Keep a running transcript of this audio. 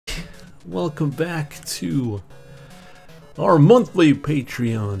welcome back to our monthly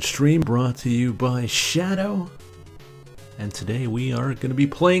Patreon stream brought to you by Shadow. And today we are going to be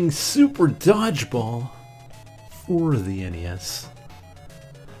playing Super Dodgeball for the NES.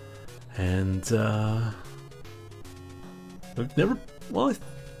 And I've never, well,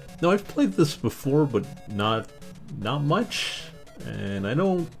 no, I've played this before, but not much, and I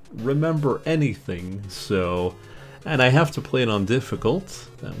don't remember anything, so, and I have to play it on difficult.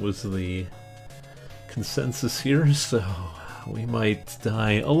 That was the consensus here, so we might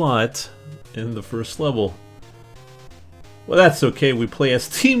die a lot in the first level. Well, that's okay, we play as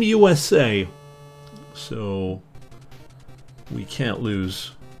Team USA, so we can't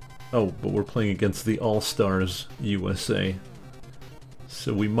lose. Oh, but we're playing against the All-Stars USA,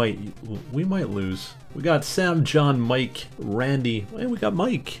 so we might lose. We got Sam, John, Mike, Randy. Hey, we got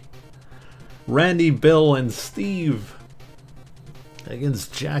Mike, Randy, Bill, and Steve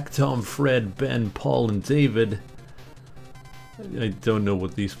against Jack, Tom, Fred, Ben, Paul, and David. I don't know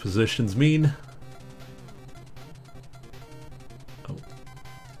what these positions mean. Oh,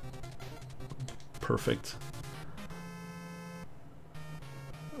 perfect.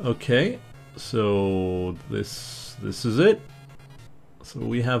 Okay, so this is it. So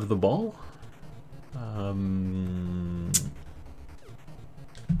we have the ball.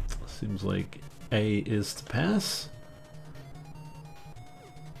 Seems like A is to pass.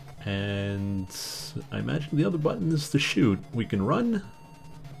 And I imagine the other button is to shoot. We can run.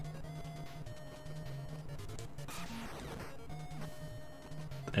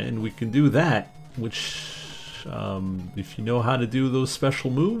 And we can do that, which, if you know how to do those special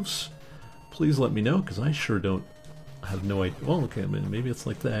moves, please let me know, because I sure don't. I have no idea. Well, okay, maybe it's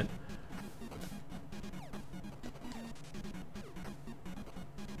like that.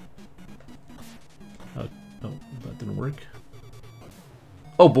 Oh, that didn't work.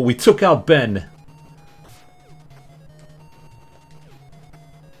 Oh, but we took out Ben.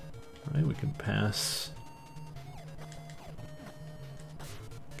 Alright, we can pass.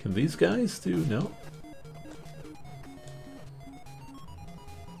 Can these guys do? No.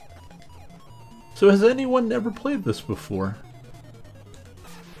 So has anyone never played this before?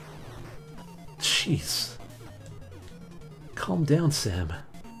 Jeez. Calm down, Sam.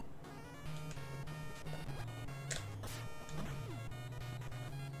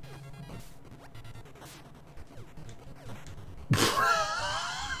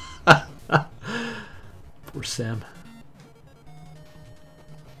 Poor Sam.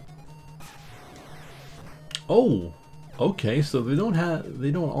 Oh! Okay, so they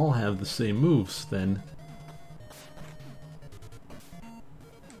don't all have the same moves then.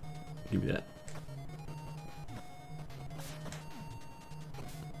 Give me that.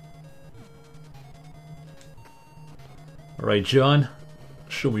 Alright, John,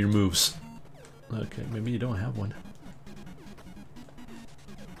 show me your moves. Okay, maybe you don't have one.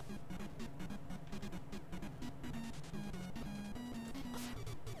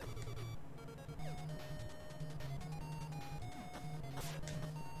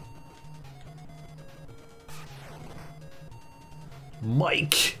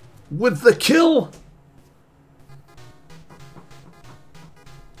 Mike with the kill!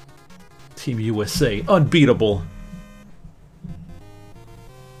 Team USA, unbeatable.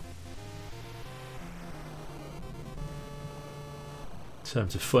 Time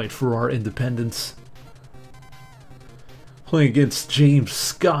to fight for our independence. Playing against James,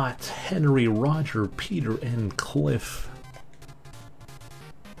 Scott, Henry, Roger, Peter, and Cliff.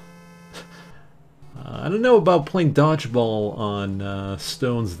 I don't know about playing dodgeball on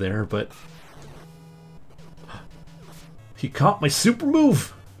stones there, but he caught my super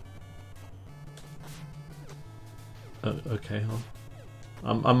move. Okay, well,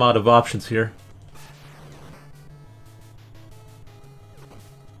 I'm out of options here.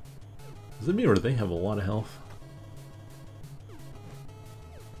 Is it me or do they have a lot of health?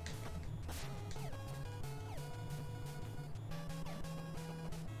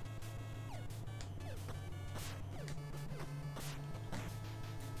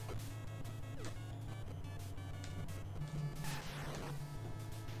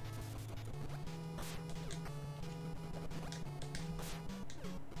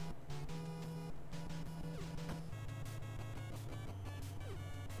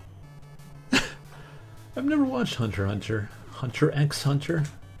 I've never watched Hunter x Hunter.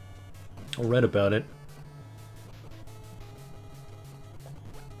 I read about it.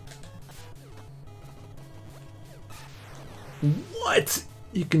 What?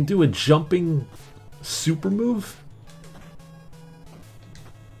 You can do a jumping super move?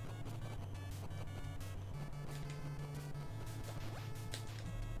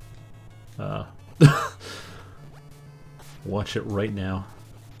 Watch it right now.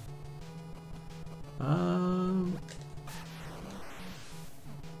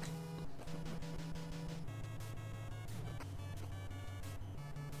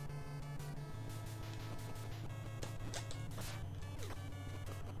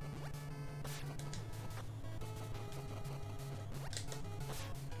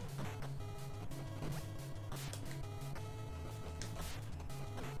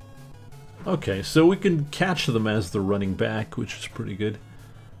 Okay, so we can catch them as they're running back, which is pretty good.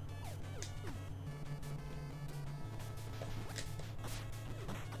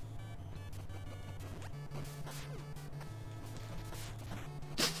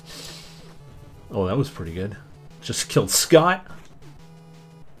 Oh, that was pretty good. Just killed Scott.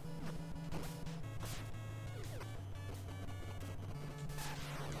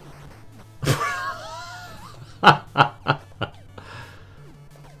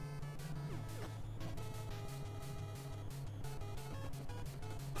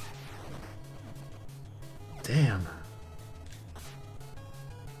 Damn.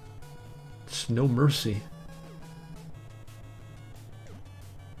 Just no mercy.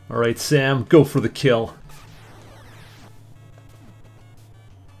 Alright, Sam, go for the kill.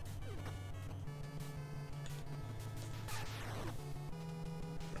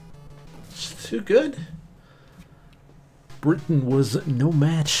 It's too good. Britain was no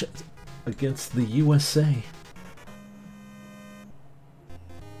match against the USA.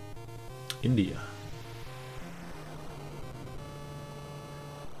 India.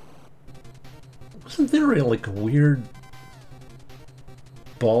 Wasn't there like a weird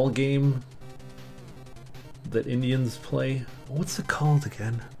ball game that Indians play? What's it called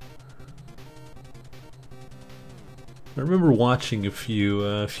again? I remember watching a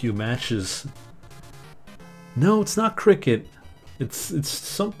few matches. No, it's not cricket. It's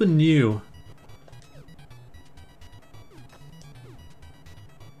something new.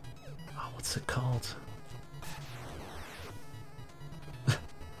 Oh, what's it called?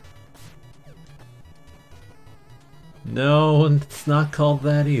 No, it's not called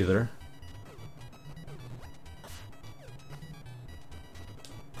that either.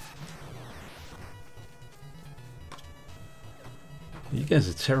 You guys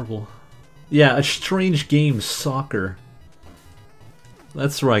are terrible. Yeah, a strange game, soccer.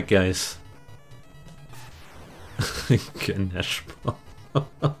 That's right, guys. Ganesh.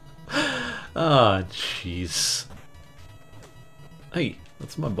 Ah, jeez. Hey,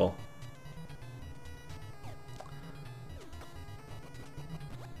 that's my ball.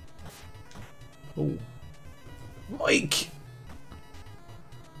 Oh, Mike!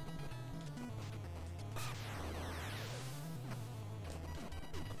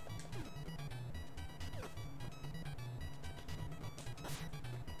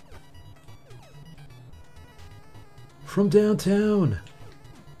 From downtown.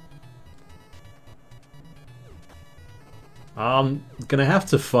 I'm gonna have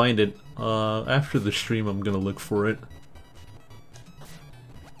to find it. After the stream, I'm gonna look for it.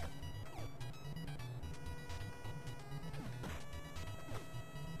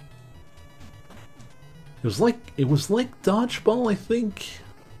 It was like dodgeball, I think.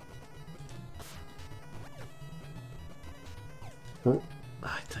 Or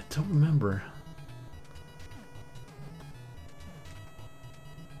I don't remember.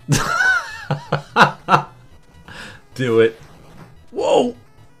 Do it. Whoa!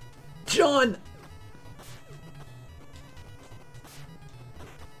 John!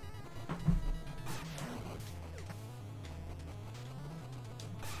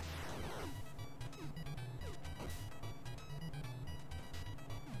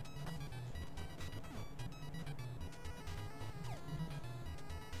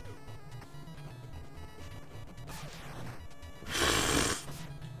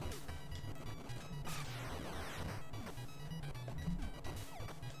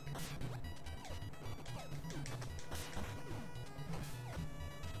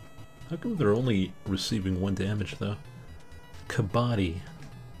 How come they're only receiving 1 damage, though? Kabaddi.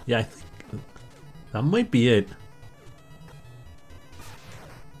 Yeah, I think that might be it.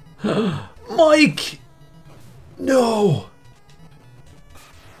 Mike! No!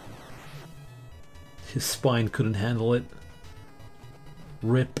 His spine couldn't handle it.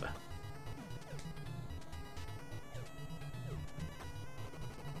 Rip.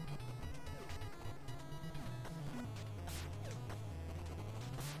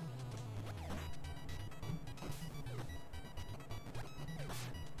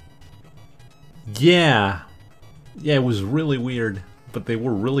 Yeah. Yeah, it was really weird, but they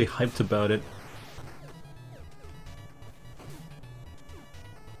were really hyped about it.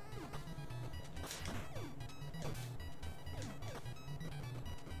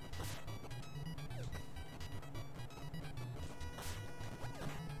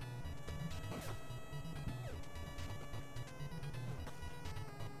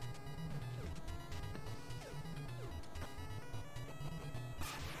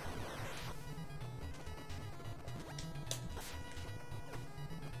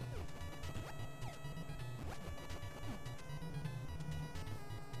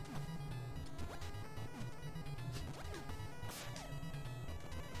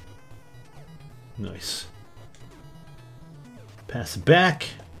 Nice. Pass it back.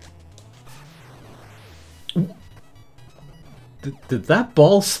 Did that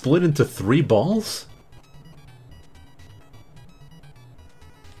ball split into 3 balls?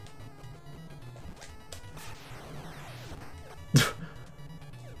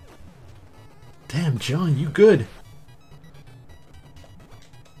 Damn, John, you good.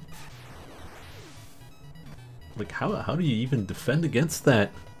 Like, how do you even defend against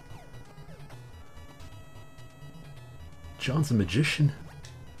that? John's a magician.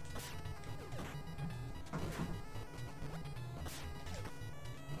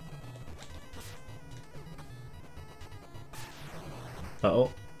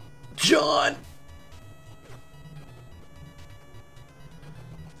 Uh-oh. John!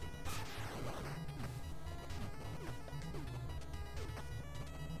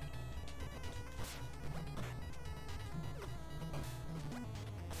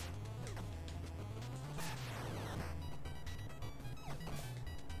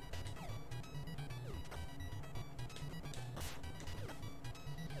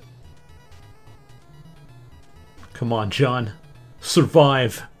 Come on, John.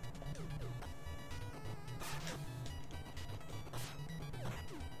 Survive.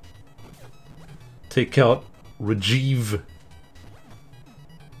 Take out Rajiv.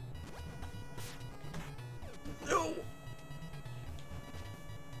 No.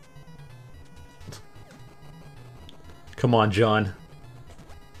 Come on, John.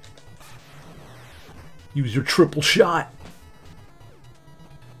 Use your triple shot.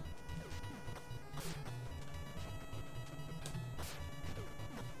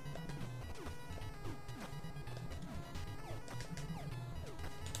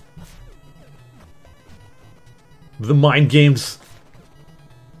 The mind games.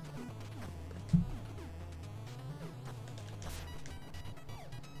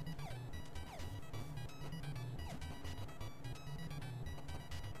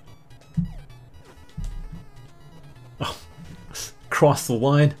 Oh, cross the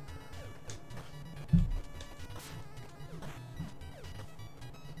line.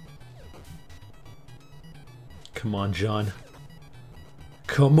 Come on, John.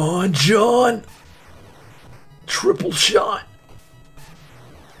 Come on, John! Triple shot!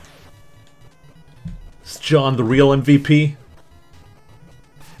 Is John the real MVP?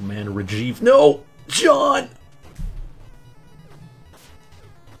 Man, Rajiv. No! John!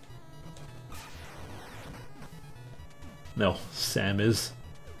 No, Sam is.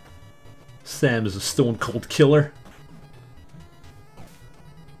 Sam is a stone cold killer.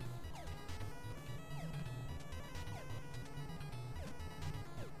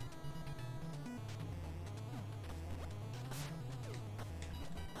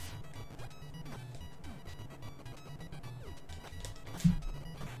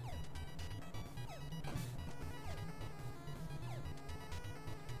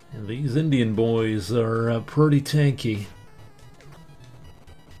 And these Indian boys are pretty tanky.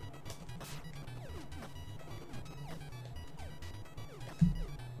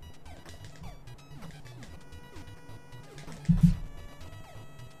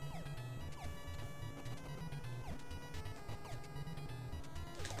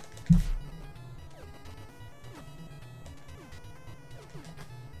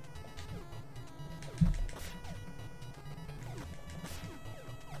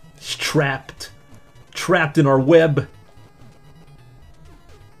 Trapped. Trapped in our web.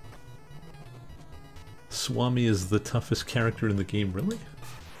 Swami is the toughest character in the game, really?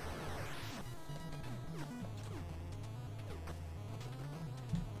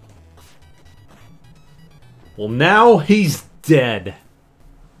 Well, now he's dead.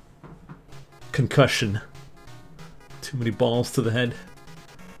 Concussion. Too many balls to the head.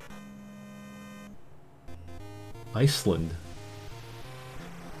 Iceland.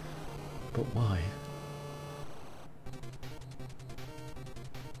 But why?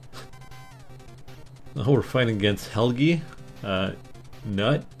 Oh, we're fighting against Helgi,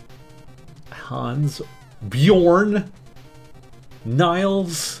 Nut, Hans, Bjorn,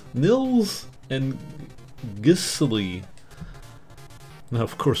 Nils, and Gisli. Now,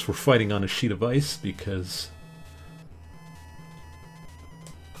 of course, we're fighting on a sheet of ice because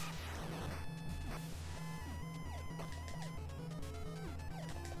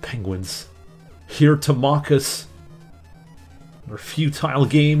penguins here to mock us. Our futile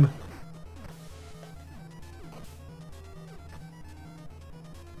game.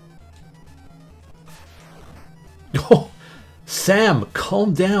 Oh, Sam,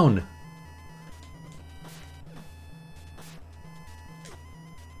 calm down.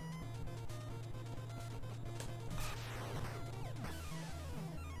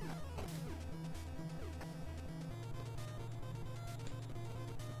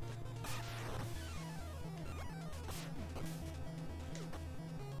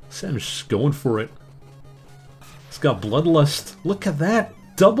 Sam's just going for it. He's got Bloodlust. Look at that!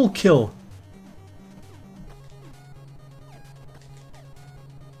 Double kill!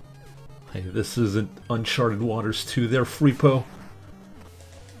 Hey, this isn't Uncharted Waters 2 there, Freepo.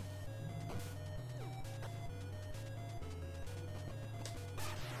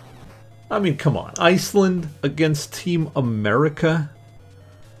 I mean, come on. Iceland against Team America?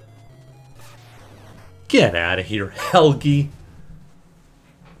 Get out of here, Helgi.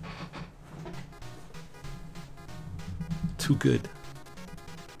 Too good.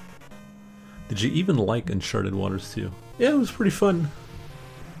 Did you even like Uncharted Waters 2? Yeah, it was pretty fun.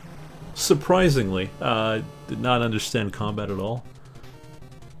 Surprisingly. Did not understand combat at all.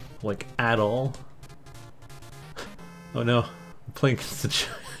 Like, at all. Oh no. I'm playing against the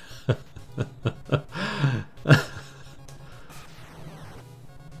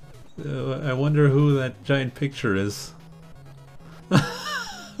I wonder who that giant picture is.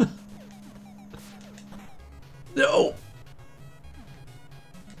 No!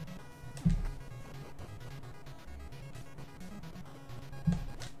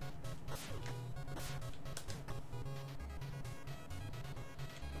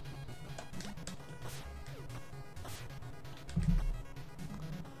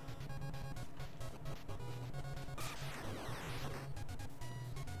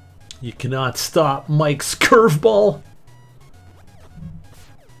 You cannot stop Mike's curveball.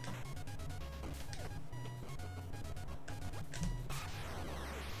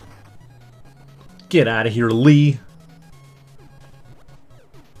 Get out of here, Lee.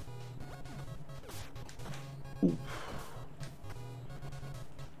 Ooh.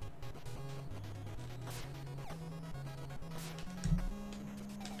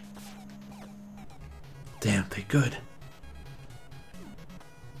 Damn, they good.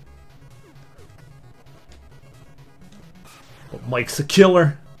 But Mike's a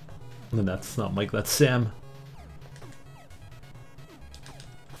killer. And that's not Mike, that's Sam.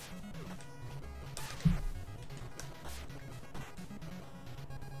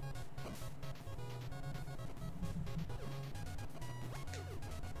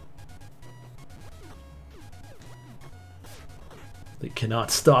 They cannot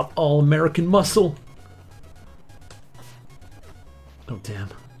stop All-American Muscle. Oh, damn.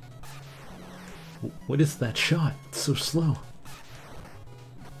 What is that shot? It's so slow.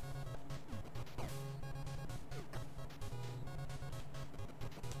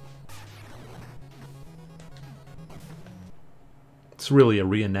 It's really a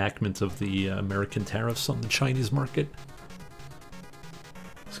reenactment of the American tariffs on the Chinese market.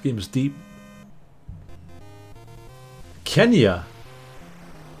 This game is deep. Kenya!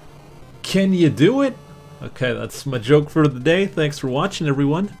 Can you do it? Okay, that's my joke for the day. Thanks for watching,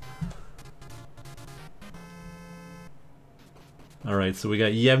 everyone. Alright, so we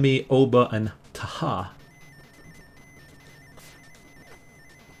got Yemi, Oba, and Taha.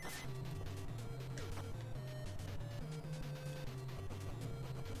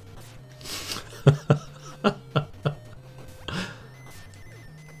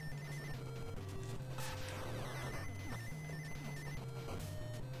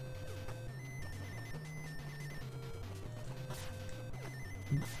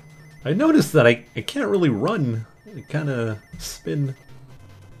 I noticed that I can't really run. I kind of spin.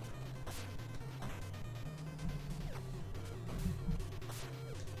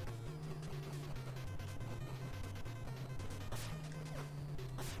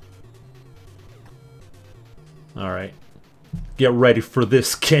 Alright. Get ready for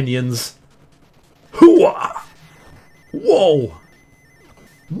this, Kenyans. Hooah! Whoa!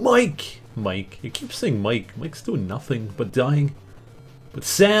 Mike! Mike. You keep saying Mike. Mike's doing nothing but dying. But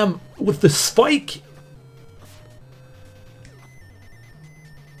Sam, with the spike!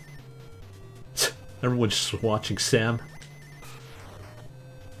 Everyone's just watching Sam.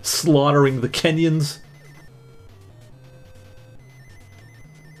 Slaughtering the Kenyans.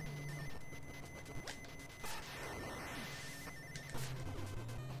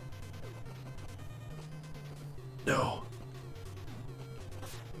 No.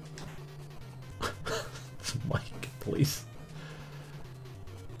 Mike, please.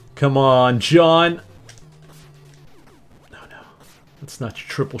 Come on, John. No, no. That's not your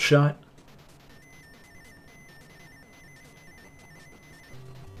triple shot.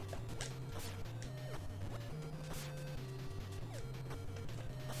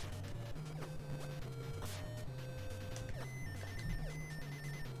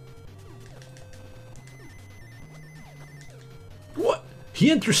 What? He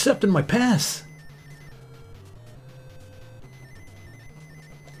intercepted my pass.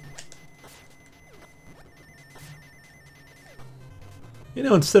 You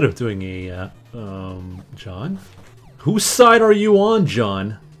know, instead of doing a, John? Whose side are you on,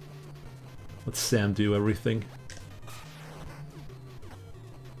 John? Let Sam do everything.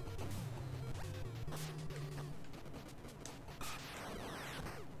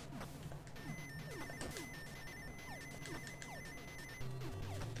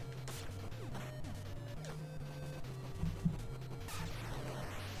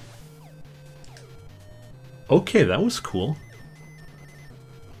 Okay, that was cool.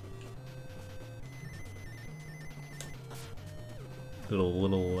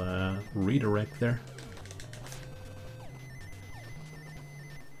 Little redirect there.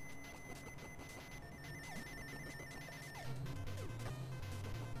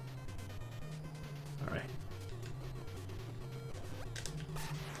 All right.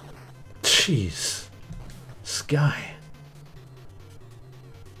 Jeez, Sky.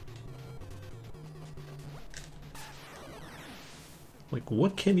 Like,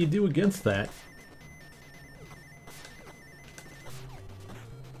 what can you do against that?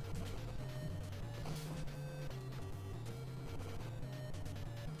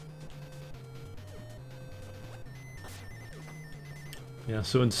 Yeah,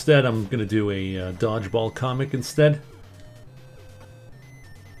 so instead I'm gonna do a dodgeball comic instead.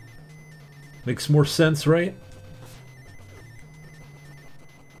 Makes more sense, right?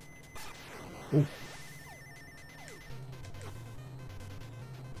 Ooh.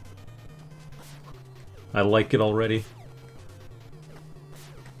 I like it already.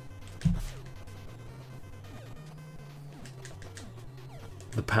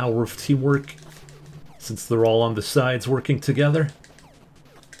 The power of teamwork, since they're all on the sides working together.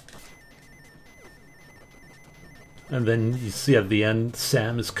 And then you see at the end,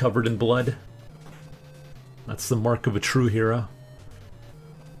 Sam is covered in blood. That's the mark of a true hero.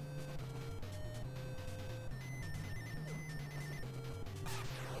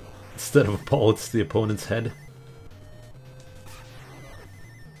 Instead of a ball, it's the opponent's head.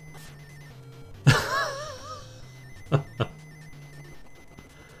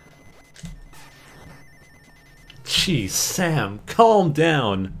 Jeez, Sam, calm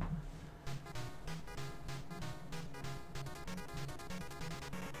down.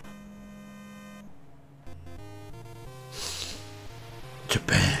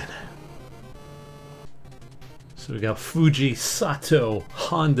 Japan. So we got Fuji, Sato,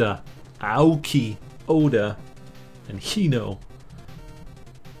 Honda, Aoki, Oda, and Hino.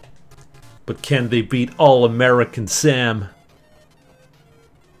 But can they beat All-American Sam?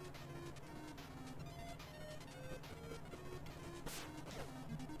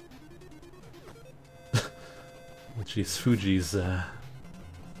 Jeez, Fuji's got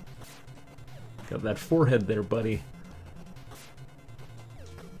that forehead there, buddy.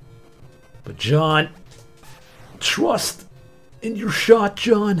 But John, trust in your shot,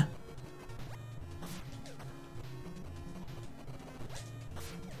 John.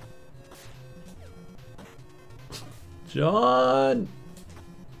 John!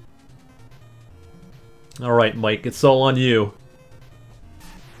 Alright, Mike, it's all on you.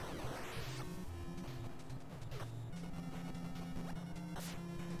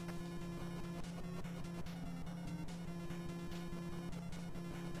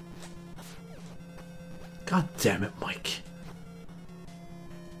 God damn it, Mike.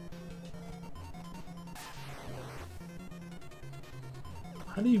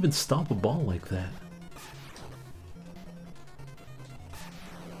 How do you even stop a ball like that?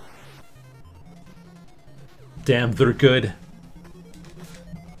 Damn, they're good.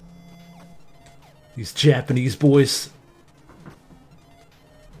 These Japanese boys.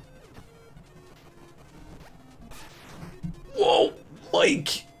 Whoa,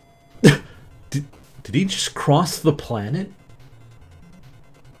 Mike! Did he just cross the planet?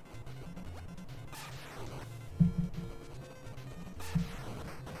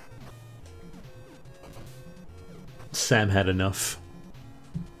 Sam had enough.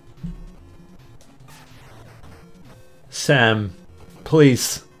 Sam,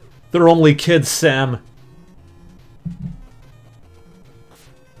 please. They're only kids, Sam.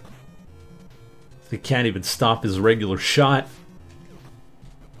 They can't even stop his regular shot.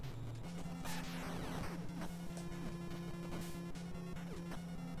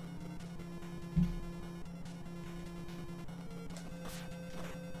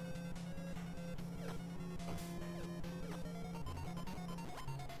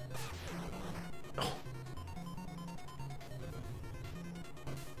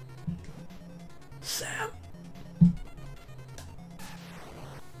 Sam.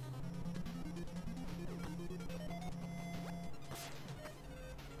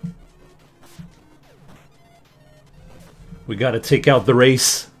 We gotta take out the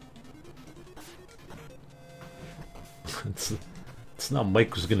race. It's not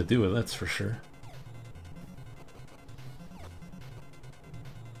Mike was gonna do it, that's for sure.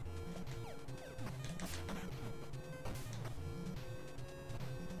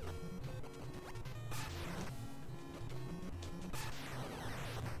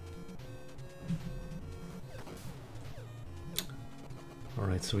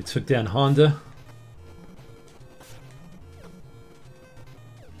 Alright, so we took down Honda.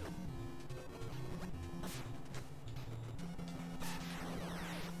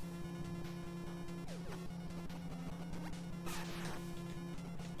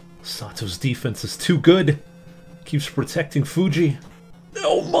 Sato's defense is too good. Keeps protecting Fuji.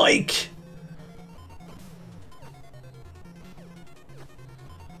 No, Mike!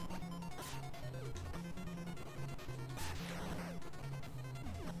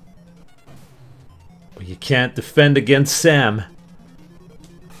 But you can't defend against Sam.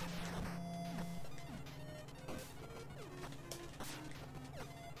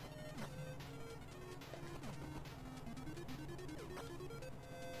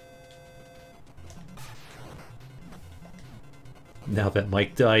 Now that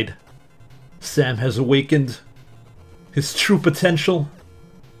Mike died, Sam has awakened his true potential.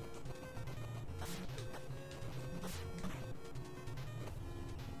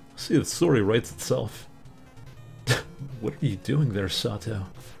 See, the story writes itself. What are you doing there, Sato?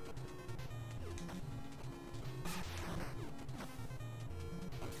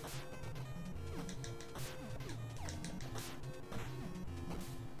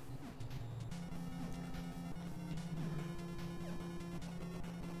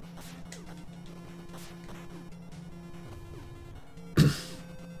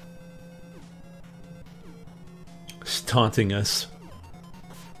 He's taunting us.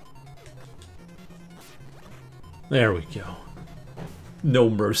 There we go. No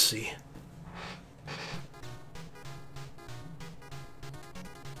mercy.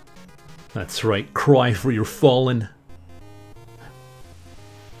 That's right, cry for your fallen.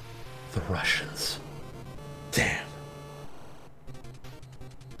 The Russians. Damn.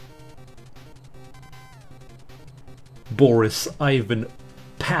 Boris, Ivan,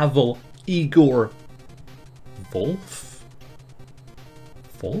 Pavel, Igor. Wolf?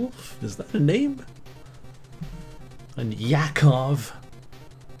 Wolf? Is that a name? And Yakov.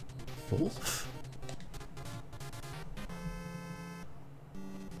 Wolf?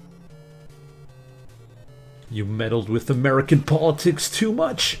 You meddled with American politics too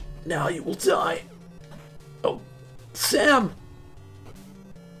much. Now you will die. Oh, Sam!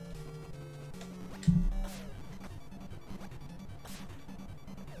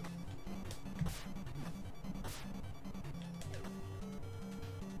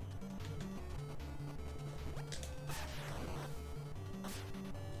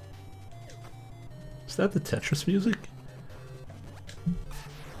 Is that the Tetris music?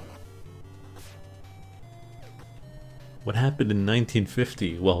 What happened in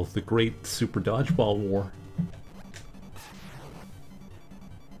 1950? Well, the Great Super Dodgeball War.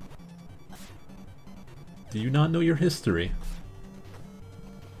 Do you not know your history?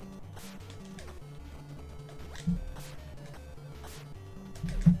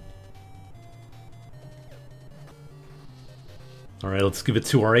 Alright, let's give it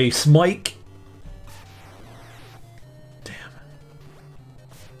to our ace, Mike!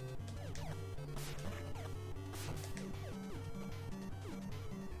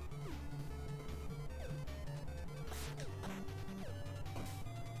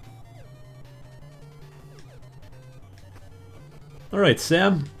 Alright,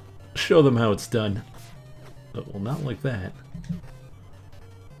 Sam. Show them how it's done. Oh, well, not like that.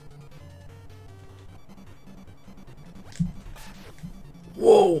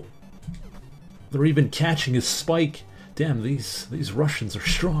 Whoa! They're even catching his spike. Damn, these Russians are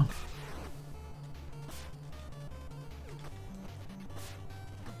strong.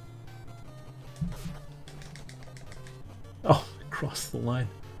 Oh, crossed the line.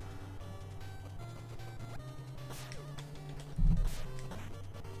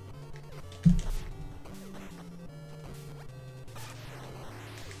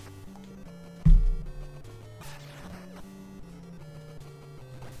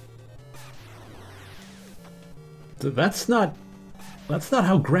 That's not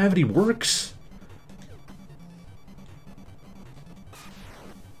how gravity works.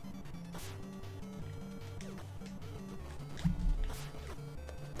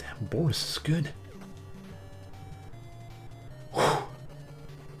 Damn, Boris is good. Whew.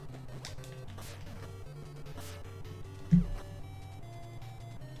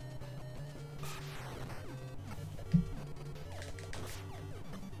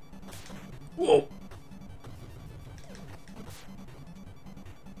 Whoa!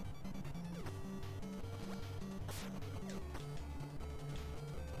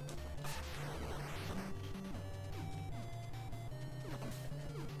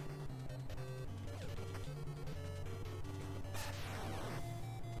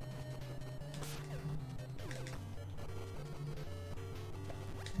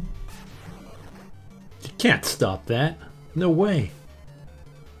 You can't stop that. No way.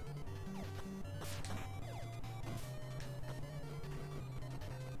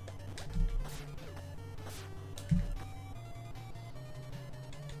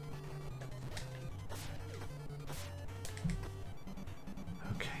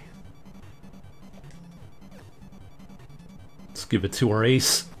 Okay. Let's give it to our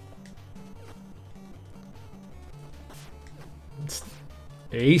ace.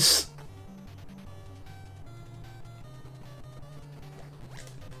 Ace.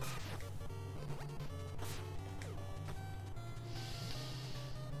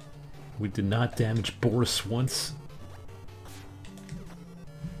 We did not damage Boris once.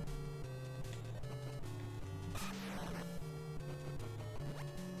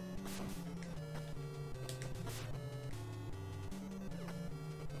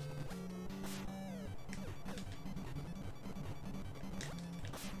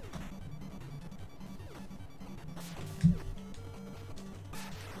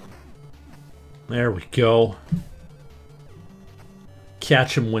 There we go.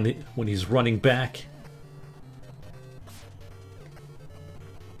 Catch him when he's running back.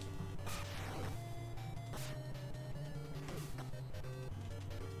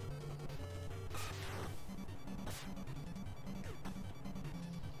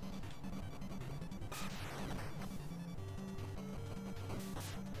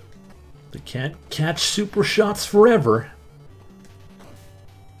 They can't catch super shots forever.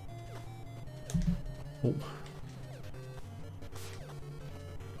 Oh.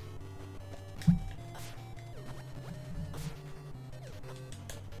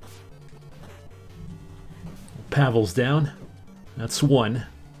 Pavel's down. That's one.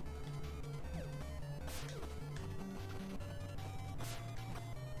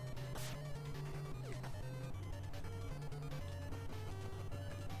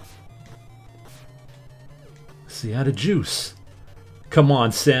 See, out of juice. Come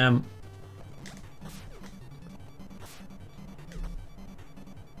on, Sam.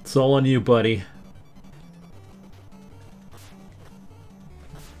 It's all on you, buddy.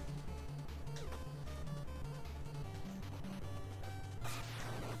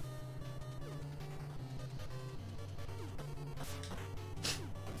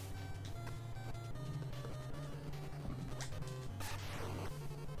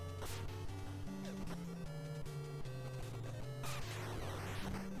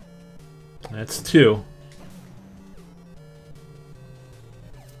 That's two.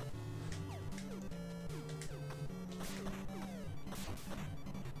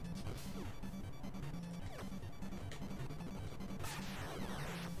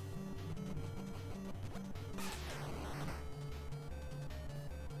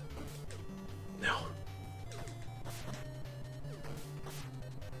 No.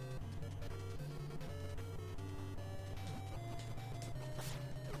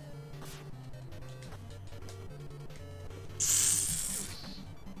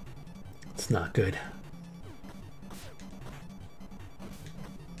 It's not good.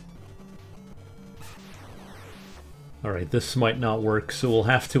 Alright, this might not work, so we'll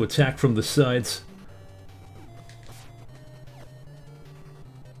have to attack from the sides.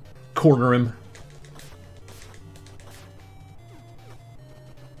 Corner him.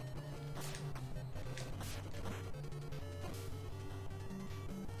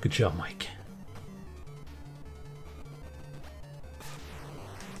 Good job, Mike.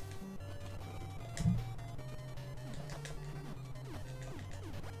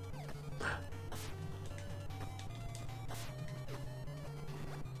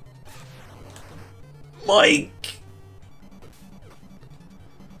 Mike!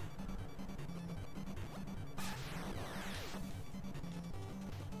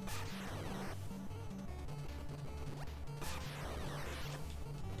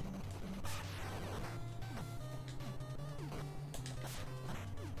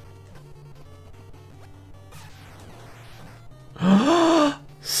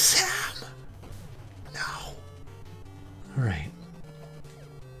 Sam! No. Alright.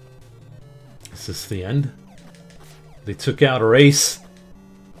 Is this the end? They took out our ace.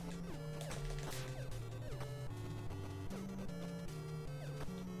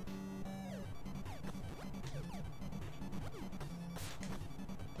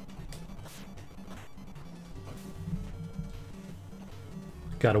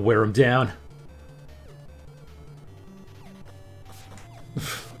 Gotta wear him down.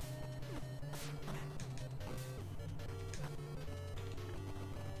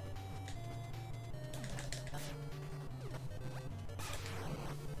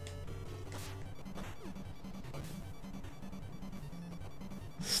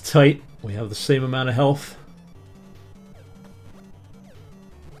 It's tight. We have the same amount of health.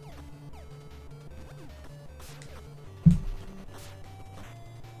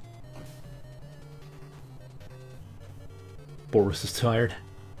 Boris is tired.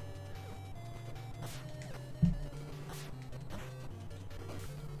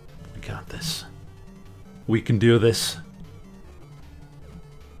 We got this. We can do this.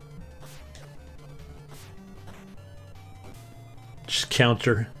 Just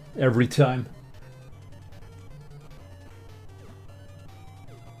counter every time.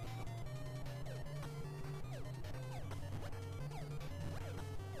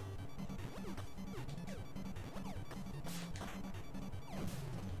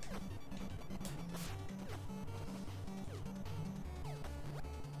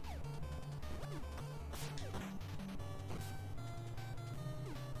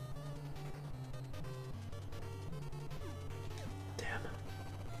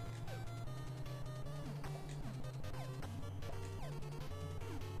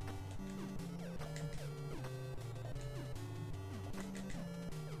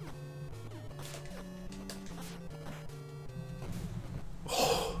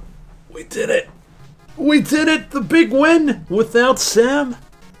 We did it! We did it! The big win! Without Sam!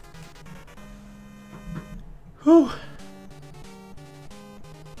 Whew.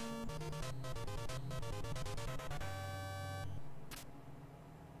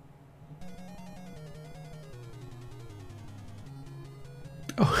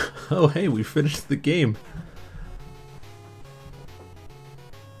 Oh, hey, we finished the game.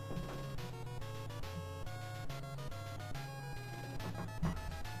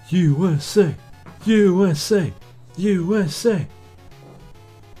 USA! USA! USA!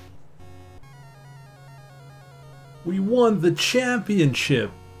 We won the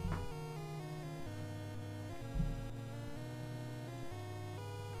championship!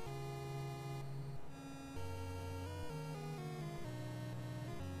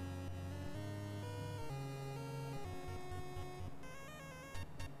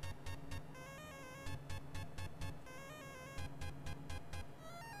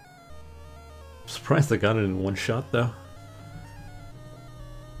 Surprised I got it in one shot, though.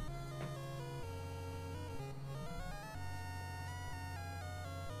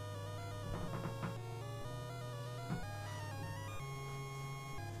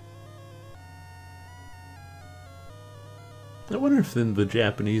 I wonder if in the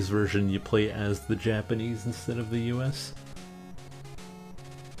Japanese version you play as the Japanese instead of the US.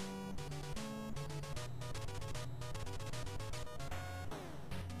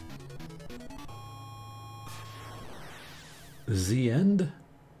 The end?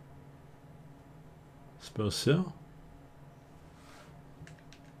 Suppose so.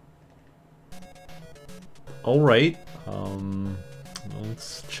 Alright,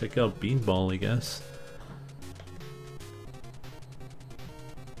 let's check out Beanball, I guess.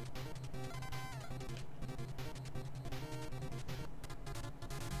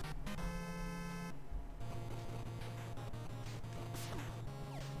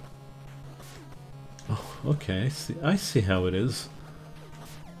 Okay, I see how it is.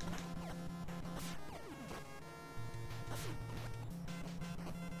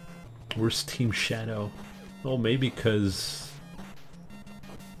 Where's Team Shadow? Oh, maybe because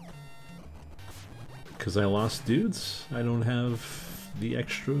I lost dudes? I don't have the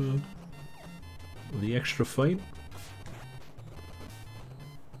extra fight?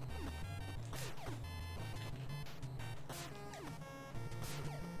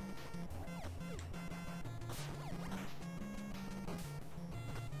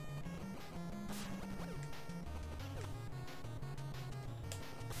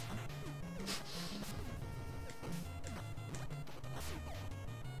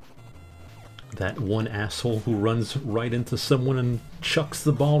 That one asshole who runs right into someone and chucks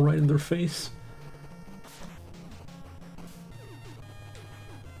the ball right in their face.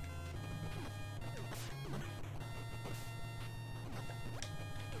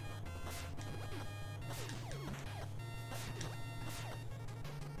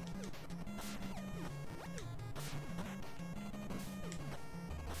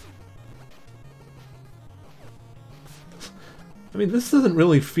 I mean, this doesn't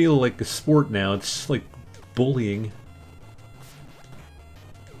really feel like a sport now, it's just like bullying.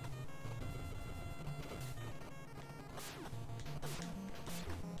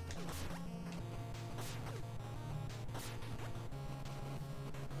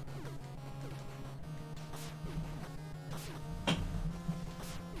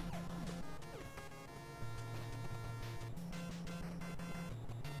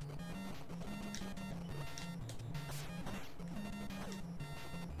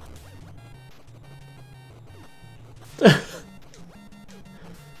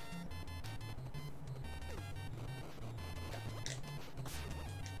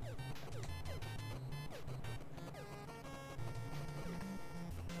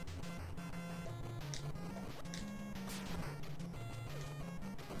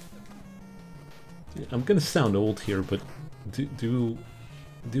 I'm gonna sound old here, but do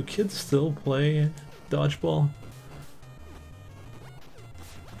kids still play dodgeball?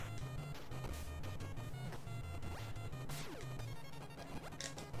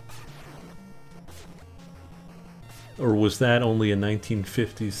 Or was that only a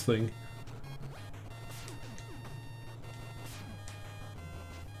 1950s thing?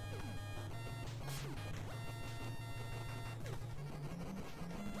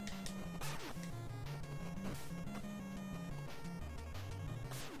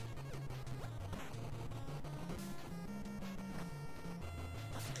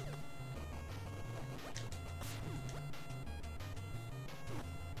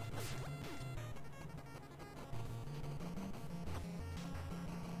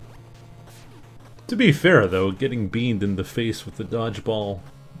 To be fair, though, getting beamed in the face with the dodgeball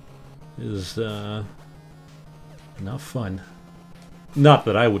is, not fun. Not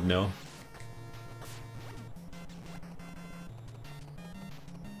that I would know.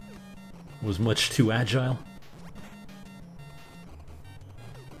 Was much too agile.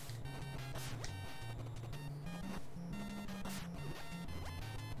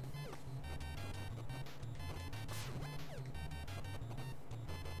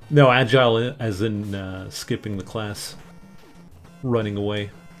 No, agile as in skipping the class, running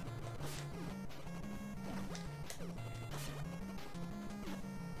away.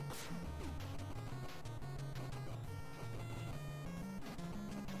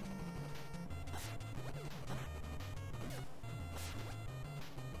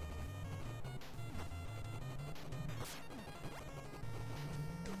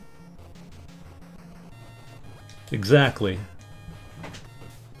 Exactly.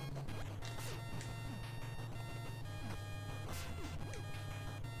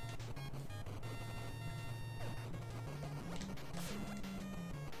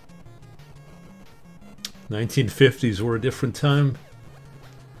 '50s were a different time.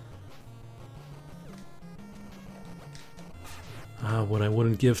 Ah, what I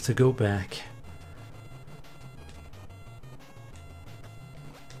wouldn't give to go back.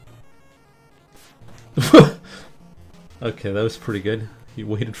 Okay, that was pretty good. He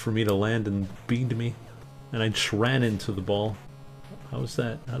waited for me to land and beamed me, and I just ran into the ball. How's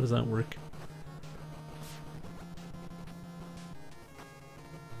that? How does that work?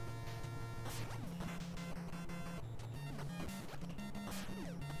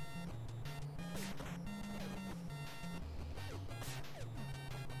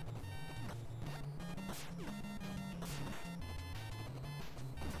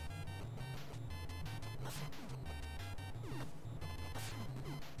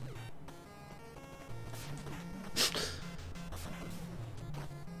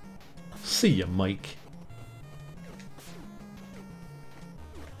 See ya, Mike.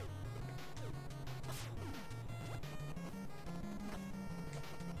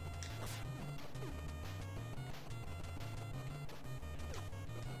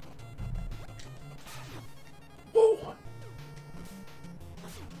 Whoa.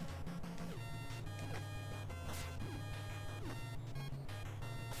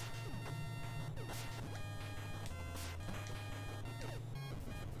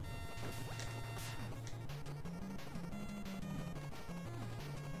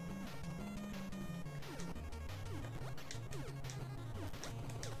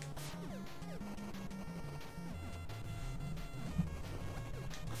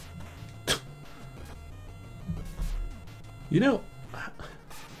 You know,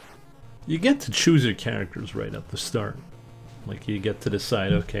 you get to choose your characters right at the start. Like, you get to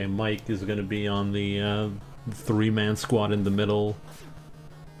decide, okay, Mike is going to be on the three-man squad in the middle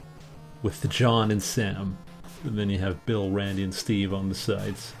with John and Sam. And then you have Bill, Randy, and Steve on the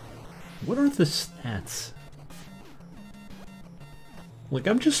sides. What are the stats? Like,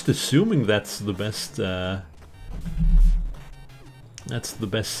 I'm just assuming that's the best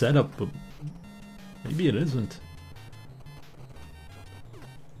setup, but maybe it isn't.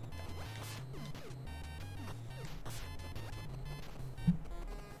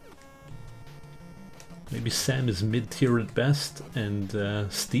 Maybe Sam is mid-tier at best,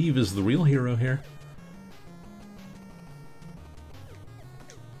 and Steve is the real hero here.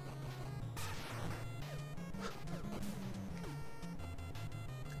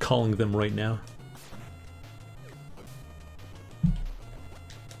 Calling them right now.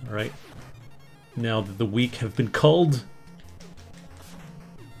 Alright. Now that the weak have been culled,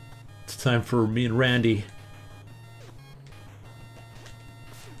 it's time for me and Randy.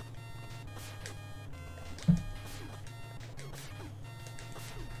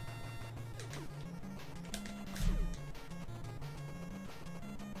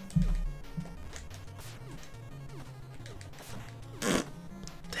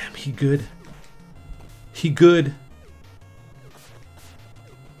 Damn, he good. He good.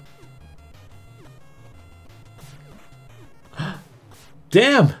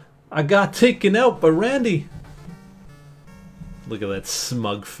 Damn! I got taken out by Randy! Look at that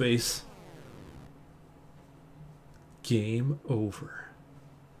smug face. Game over.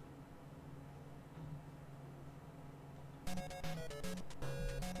 I'm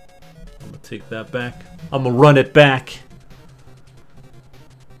gonna take that back. I'm gonna run it back.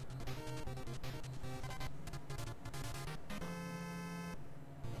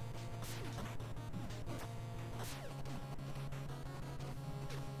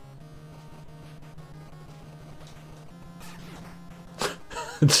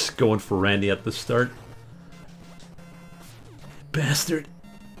 Just going for Randy at the start. Bastard.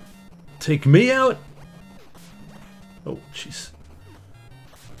 Take me out? Oh, jeez.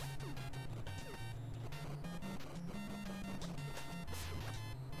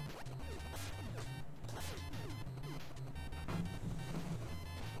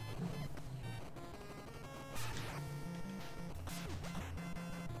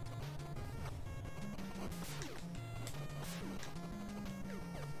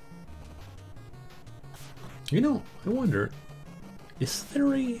 You know, I wonder, is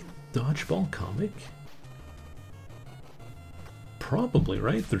there a dodgeball comic? Probably,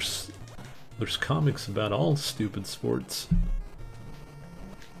 right? There's comics about all stupid sports.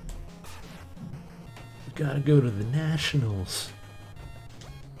 We gotta go to the Nationals.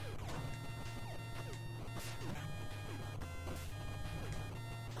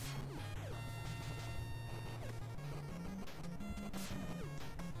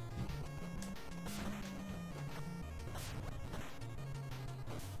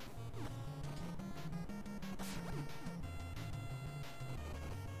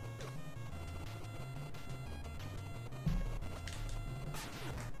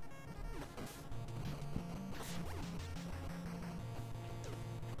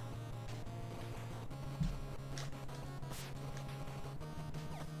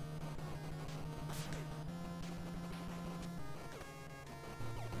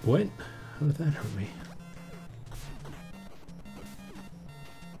 What? How did that hurt me?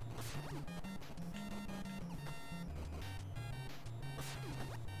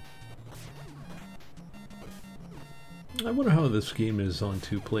 I wonder how this game is on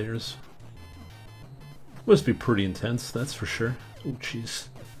 2 players. Must be pretty intense, that's for sure. Oh, jeez.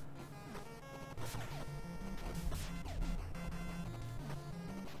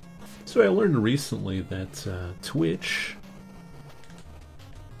 So I learned recently that Twitch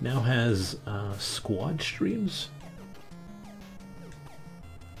now has squad streams.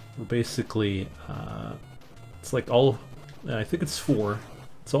 Where basically, it's like all, I think it's 4.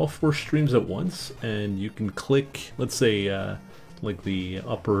 It's all 4 streams at once, and you can click, let's say, like the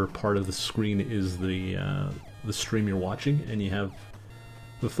upper part of the screen is the stream you're watching, and you have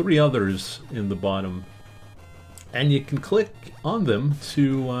the 3 others in the bottom, and you can click on them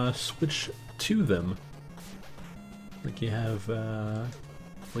to switch to them. Like you have,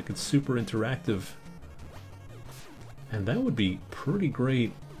 like it's super interactive, and that would be pretty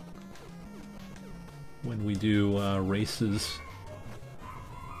great when we do races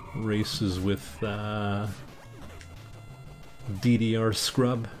with DDR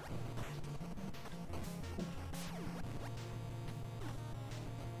Scrub.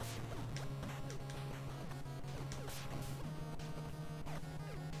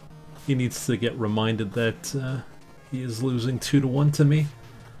 He needs to get reminded that he is losing 2-1 to me.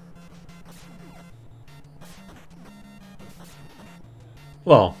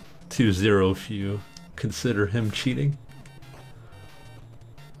 Well, 2-0 if you consider him cheating.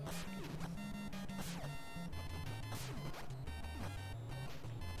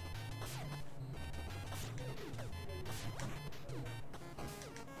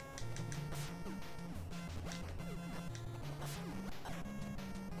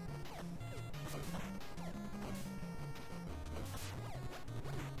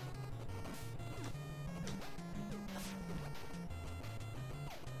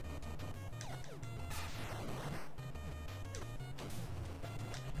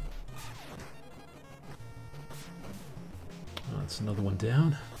 That's another one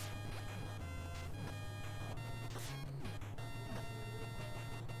down.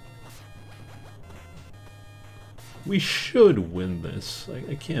 We should win this.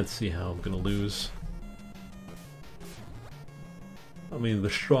 I can't see how I'm gonna lose. I mean, the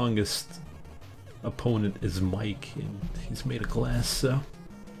strongest opponent is Mike, and he's made of glass, so...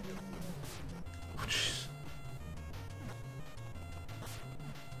 Jeez.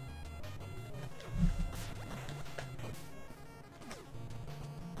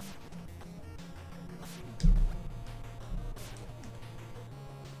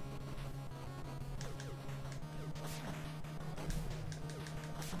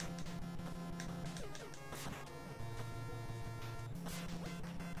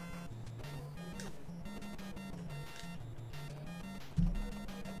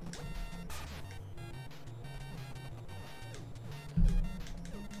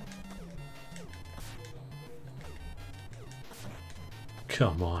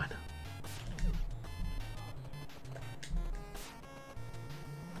 Come on.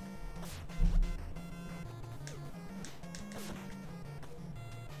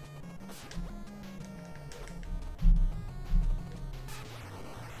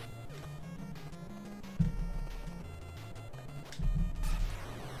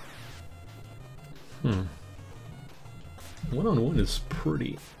 One-on-one is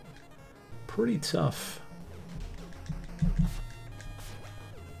pretty tough.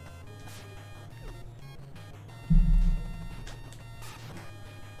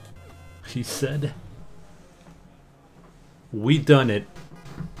 He said, "We done it.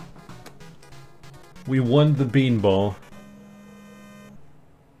 We won the beanball."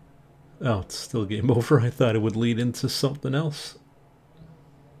 Oh, it's still game over. I thought it would lead into something else.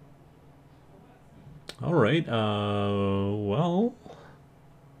 Alright, well...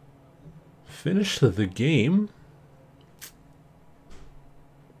 Finish the game.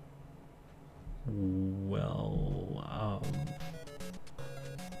 Well,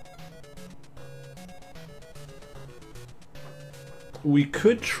 we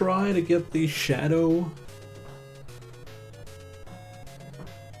could try to get the shadow...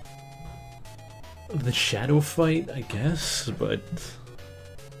 The shadow fight, I guess, but...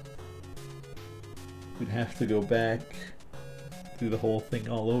 We'd have to go back, do the whole thing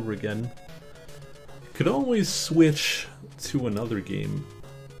all over again. Could always switch to another game.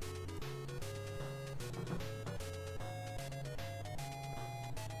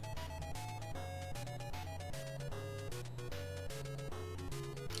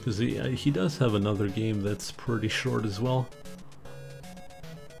 Because he does have another game that's pretty short as well.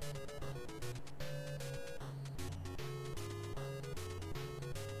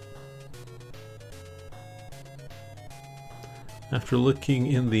 After looking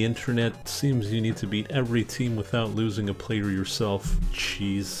in the internet, seems you need to beat every team without losing a player yourself.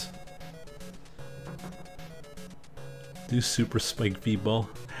 Jeez. Do Super Spike V-Ball.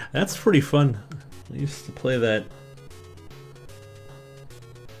 That's pretty fun. I used to play that.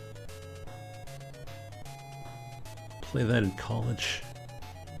 Play that in college.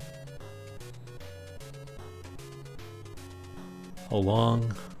 A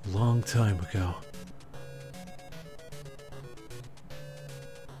long, long time ago.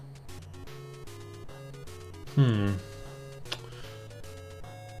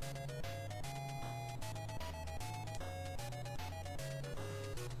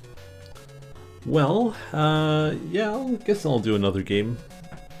 Well, yeah, I guess I'll do another game.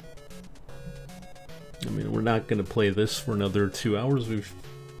 I mean, we're not going to play this for another 2 hours. We've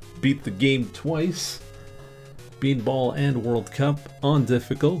beat the game twice. Beanball and World Cup on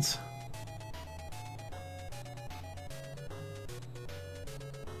difficult.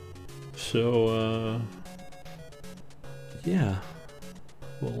 So, yeah,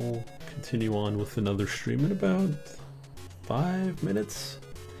 we'll continue on with another stream in about 5 minutes.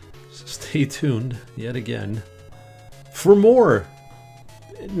 So stay tuned yet again for more.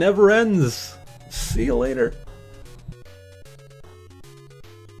 It never ends. See you later.